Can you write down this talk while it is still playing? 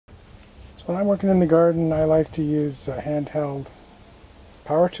So when I'm working in the garden, I like to use handheld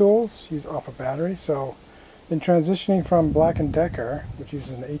power tools, use off a battery. So in transitioning from Black & Decker, which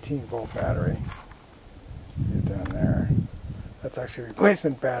uses an 18-volt battery, see it down there, that's actually a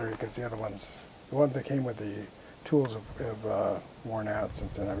replacement battery because the ones that came with the tools have worn out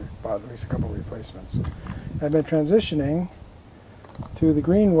since then. I've bought at least a couple of replacements. I've been transitioning to the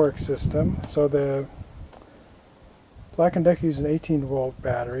Greenworks system. So the Black & Decker uses an 18-volt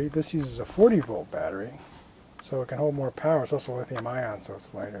battery. This uses a 40-volt battery, so it can hold more power. It's also lithium ion, so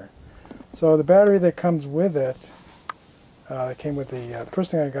it's lighter. So the battery that comes with it, that came with the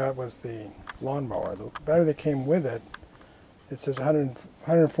first thing I got was the lawnmower. The battery that came with it, it says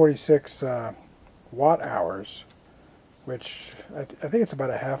 146 watt hours, which I think it's about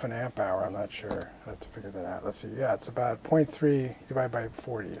a half an amp hour. I'm not sure. I have to figure that out. Let's see. Yeah, it's about 0.3 divided by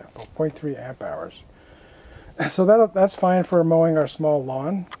 40, about 0.3 amp hours. So that's fine for mowing our small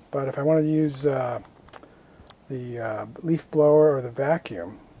lawn, but if I want to use the leaf blower or the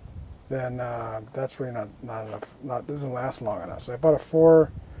vacuum, then that's really not enough. Doesn't last long enough. So I bought a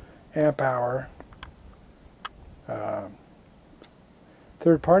 4 amp hour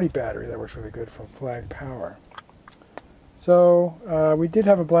third-party battery that works really good from FLAGPOWER. So we did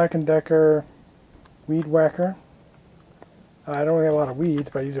have a Black & Decker weed whacker. I don't really have a lot of weeds,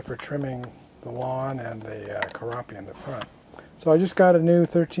 but I use it for trimming the lawn and the Kurapia in the front. So I just got a new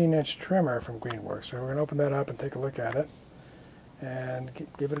 13-inch trimmer from Greenworks. So we're going to open that up and take a look at it and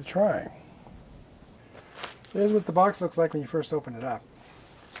give it a try. Here's what the box looks like when you first open it up.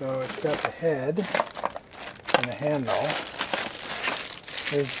 So it's got the head and the handle.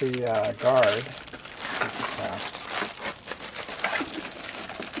 Here's the guard. Check this out.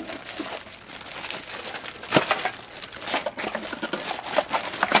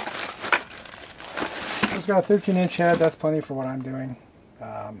 It's got a 13-inch head. That's plenty for what I'm doing.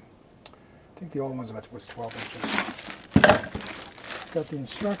 I think the old one was 12 inches. Got the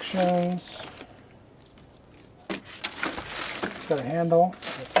instructions. It's got a handle.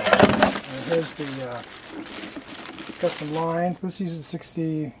 And here's the. It's got some lines. This uses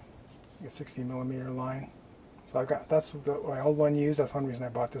 60 millimeter line. So that's what my old one used. That's one reason I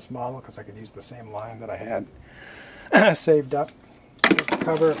bought this model, because I could use the same line that I had saved up. Here's the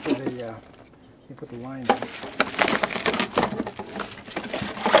cover for the. You put the line in.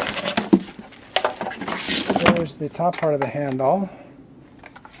 There's the top part of the handle.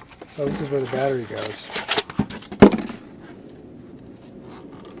 So this is where the battery goes.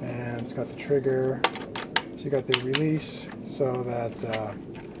 And it's got the trigger. So you got the release so that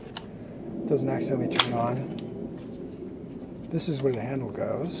it doesn't accidentally turn on. This is where the handle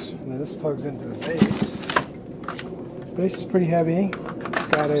goes. And then this plugs into the base. The base is pretty heavy.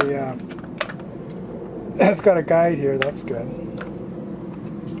 It's got a guide here, that's good.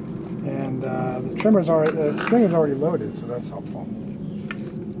 And the string is already loaded, so that's helpful.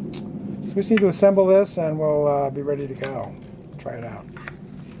 So we just need to assemble this and we'll be ready to go. Try it out.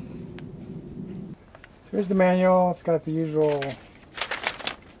 So here's the manual. It's got the usual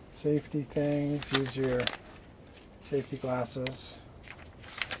safety things. Use your safety glasses.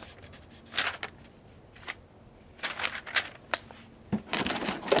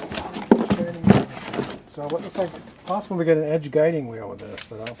 So it looks like it's possible to get an edge guiding wheel with this,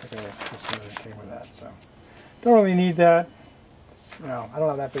 but I don't think this one came with that. So don't really need that. I don't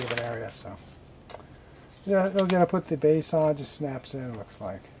have that big of an area, so yeah, those gonna put the base on, just snaps in. It looks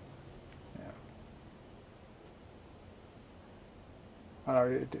like. Yeah. Oh no,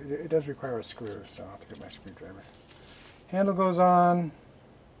 it does require a screw, so I'll have to get my screwdriver. Handle goes on.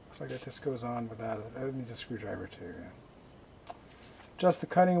 Looks like it just goes on without it. It needs a screwdriver too. Yeah. Adjust the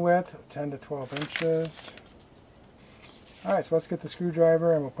cutting width, 10 to 12 inches. Alright, so let's get the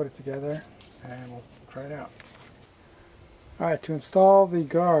screwdriver and we'll put it together and we'll try it out. Alright, to install the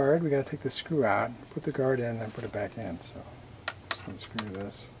guard, we got to take the screw out, put the guard in, then put it back in. So just unscrew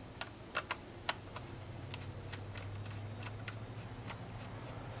this.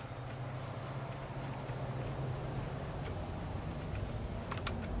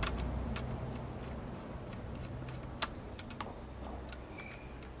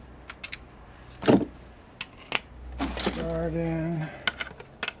 Guard in.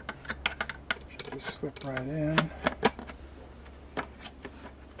 Should just slip right in.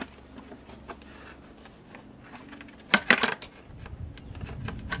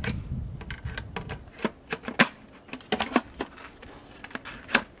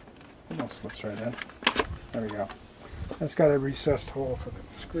 Almost slips right in. There we go. That's got a recessed hole for the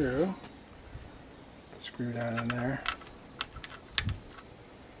screw. Put the screw down in there.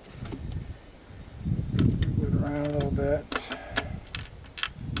 Move it around a little bit.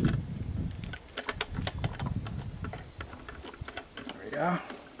 go.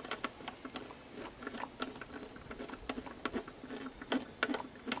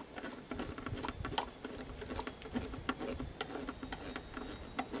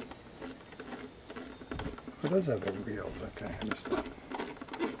 It does have the wheels. Okay, I missed that.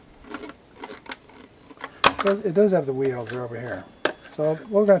 It does have the wheels. They're over here. So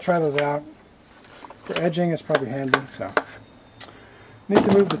we're going to try those out. For edging, it's probably handy. So need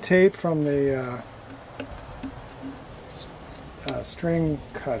to move the tape from the string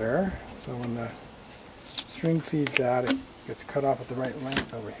cutter. So when the string feeds out, it gets cut off at the right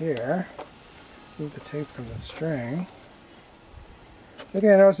length over here. Move the tape from the string.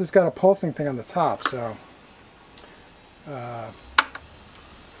 Again, I notice it's got a pulsing thing on the top. So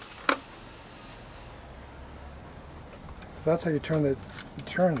that's how you turn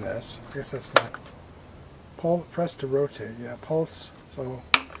this. I guess that's not press to rotate. Yeah, pulse. So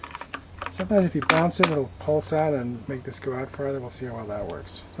sometimes if you bounce it, it'll pulse out and make this go out further. We'll see how well that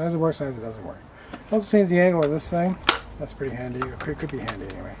works. Sometimes it works, sometimes it doesn't work. Let's change the angle of this thing. That's pretty handy. It could be handy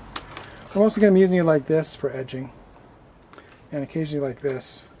anyway. We're mostly going to be using it like this for edging, and occasionally like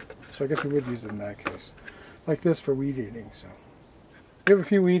this. So I guess we would use it in that case. Like this for weed eating. So we have a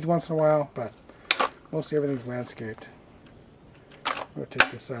few weeds once in a while, but mostly everything's landscaped.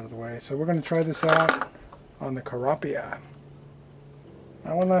 Rotate this out of the way. So we're going to try this out on the Kurapia.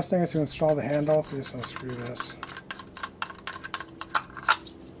 Now one last thing is to install the handle. So just unscrew this.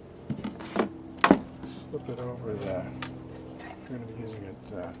 Slip it over the... We're going to be using it,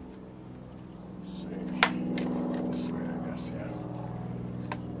 let's see, this way I guess, yeah.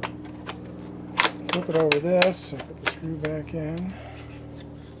 Slip it over this and put the screw back in.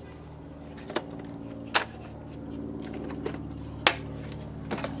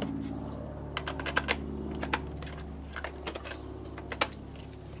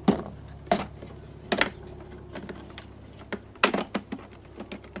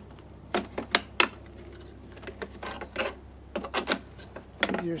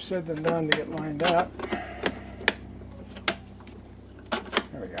 Easier said than done to get lined up.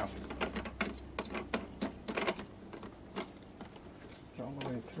 There we go. All the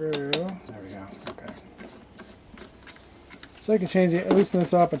way through. There we go. Okay. So you can change the, loosen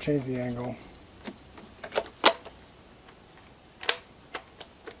this up and change the angle.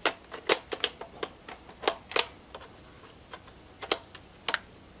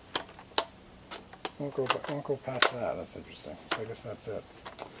 Won't go past that. That's interesting. So I guess that's it.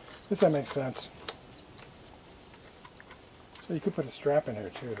 I guess that makes sense. So you could put a strap in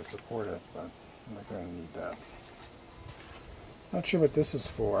here too to support it, but I'm not going to need that. Not sure what this is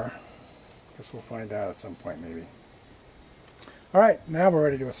for. Guess we'll find out at some point maybe. Alright, now we're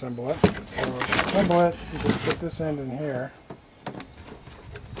ready to assemble it. So to assemble it, you just put this end in here.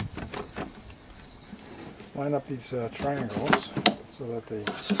 Line up these triangles so that the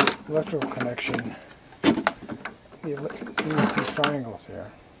electrical connection, see these two triangles here.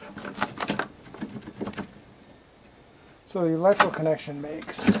 So the electrical connection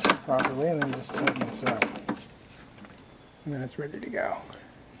makes properly, and then you just tighten this up. And then it's ready to go.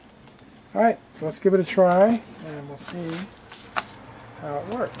 Alright, so let's give it a try, and we'll see how it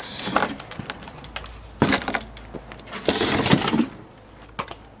works.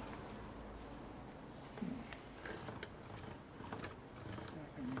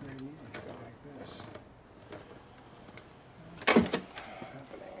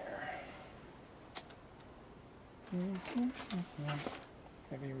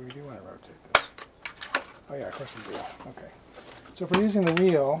 Maybe we do want to rotate this. Oh yeah, of course we do. Okay. So if we're using the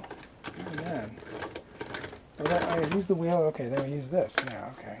wheel, again, I use the wheel. Okay, then we use this.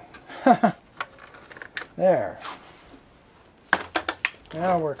 Yeah, okay. There.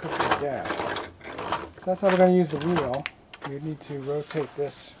 Now we're cooking with gas. That's how we're going to use the wheel. We need to rotate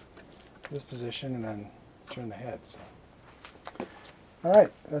this position and then turn the head. So. All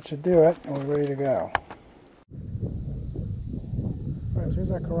right, that should do it, and we're ready to go. Alright, so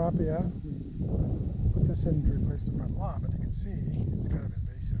here's our Kurapia. We put this in to replace the front lawn, but you can see it's kind of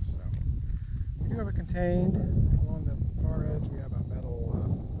invasive. So we do have it contained. Along the far edge we have a metal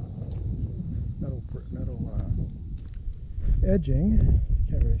edging. You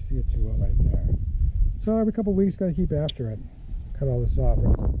can't really see it too well right there. So every couple of weeks, got to keep after it. Cut all this off, or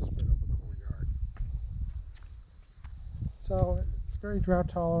else it'll spread over the whole yard. So it's very drought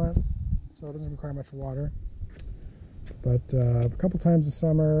tolerant, so it doesn't require much water. But a couple times a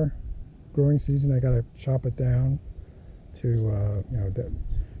summer, growing season, I got to chop it down to you know,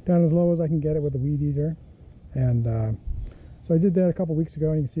 down as low as I can get it with a weed eater. And so I did that a couple weeks ago,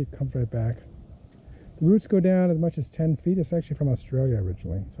 and you can see it comes right back. The roots go down as much as 10 feet. It's actually from Australia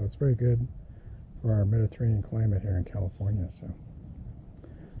originally, so it's very good for our Mediterranean climate here in California. So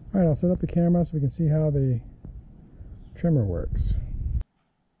Alright, I'll set up the camera so we can see how the trimmer works.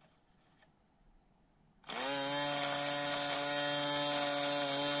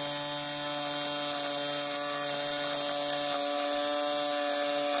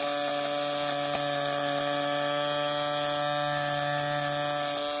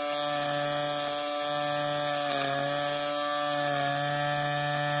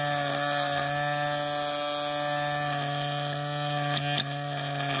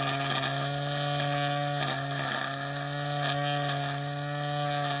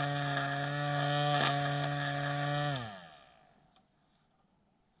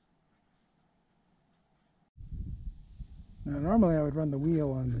 Now, normally I would run the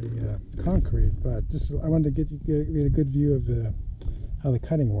wheel on the concrete, but just I wanted to get a good view of how the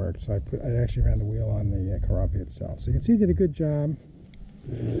cutting worked, so I actually ran the wheel on the Kurapia itself. So you can see it did a good job.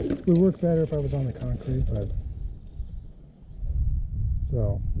 It would work better if I was on the concrete, but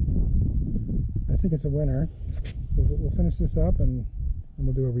so I think it's a winner. We'll finish this up and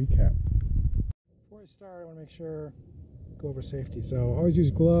we'll do a recap. Before I start, I want to make sure, go over safety. So always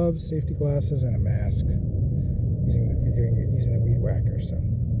use gloves, safety glasses, and a mask. Using the weed whacker, so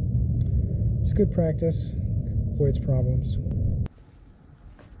it's good practice, avoids problems.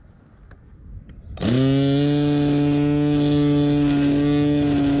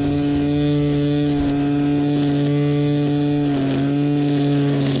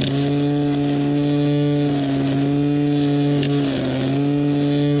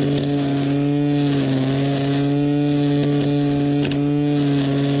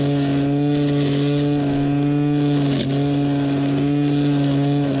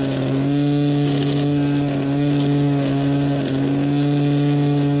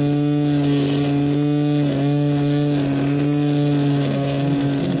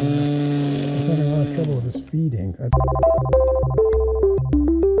 Feeding.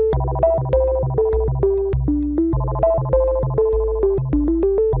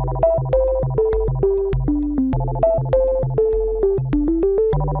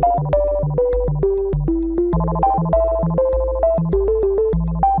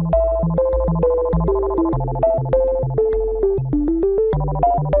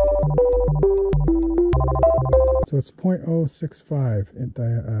 So it's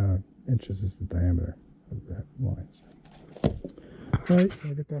 0.065 inches is the diameter of the lines. All right,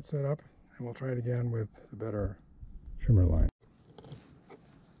 I'll get that set up and we'll try it again with a better trimmer line.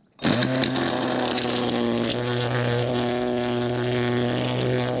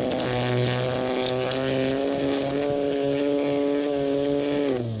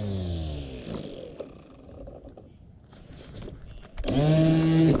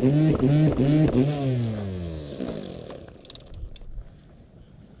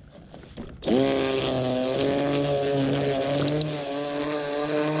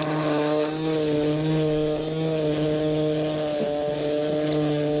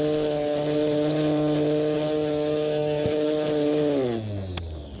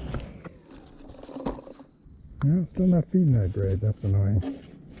 Yeah, it's still not feeding that great. That's annoying.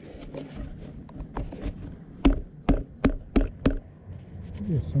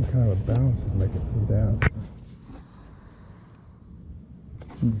 Maybe it's some kind of a balance to make it feed out.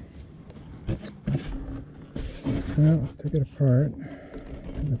 Well, let's take it apart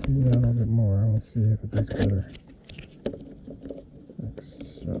and feed it out a little bit more. We'll see if it does better.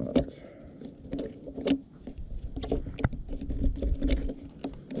 Next shot.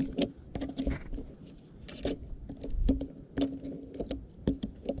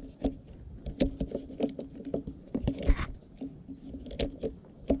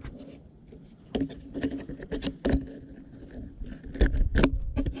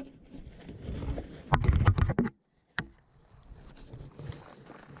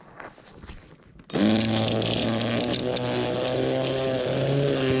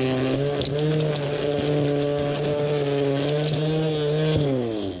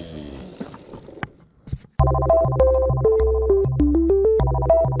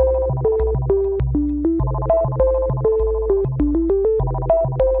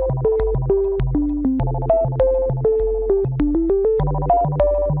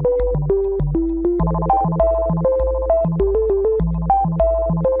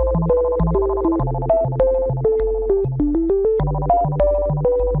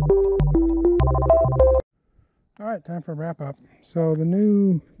 Alright, time for a wrap up. So the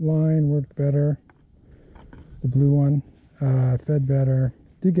new line worked better. The blue one fed better.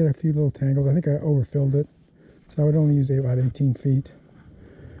 Did get a few little tangles. I think I overfilled it. So I would only use about 18 feet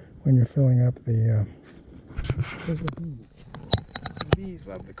when you're filling up the there's the bee. So the bees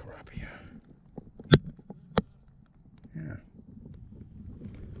love the Kurapia. Yeah.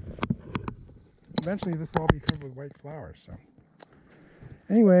 eventually this will all be covered with white flowers. So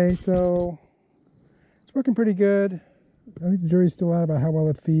anyway, so it's working pretty good. I think the jury's still out about how well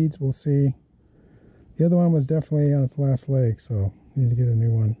it feeds. We'll see. The other one was definitely on its last leg, so we need to get a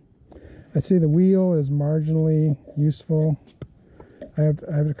new one. I'd say the wheel is marginally useful. I have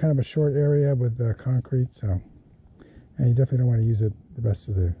kind of a short area with concrete, so, and you definitely don't want to use it the rest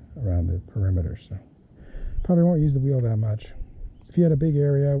of the around the perimeter. So probably won't use the wheel that much. If you had a big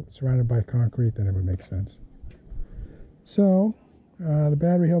area surrounded by concrete, then it would make sense. So the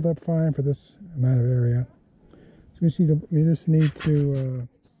battery held up fine for this amount of area. So we just need to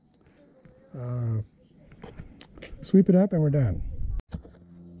sweep it up and we're done.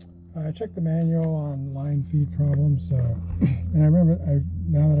 I checked the manual on line feed problems, so and I remember,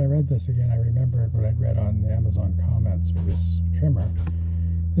 now that I read this again, I remembered what I'd read on the Amazon comments for this trimmer,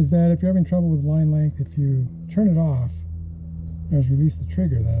 is that if you're having trouble with line length, if you turn it off, and release the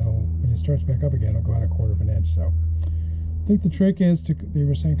trigger, then when it starts back up again, it'll go out 1/4 of an inch. So I think the trick is they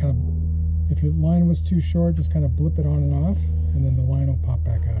were saying kind of, if your line was too short, just kind of blip it on and off, and then the line will pop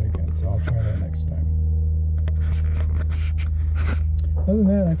back out again. So I'll try that next time. Other than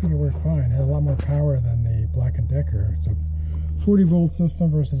that, I think it worked fine. It had a lot more power than the Black & Decker. It's a 40-volt system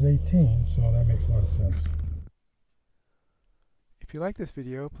versus 18, so that makes a lot of sense. If you like this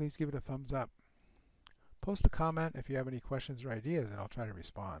video, please give it a thumbs up. Post a comment if you have any questions or ideas, and I'll try to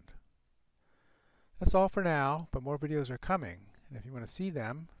respond. That's all for now, but more videos are coming, and if you want to see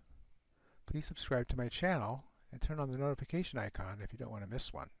them, please subscribe to my channel and turn on the notification icon if you don't want to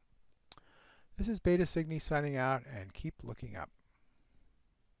miss one. This is Beta Cygni signing out, and keep looking up.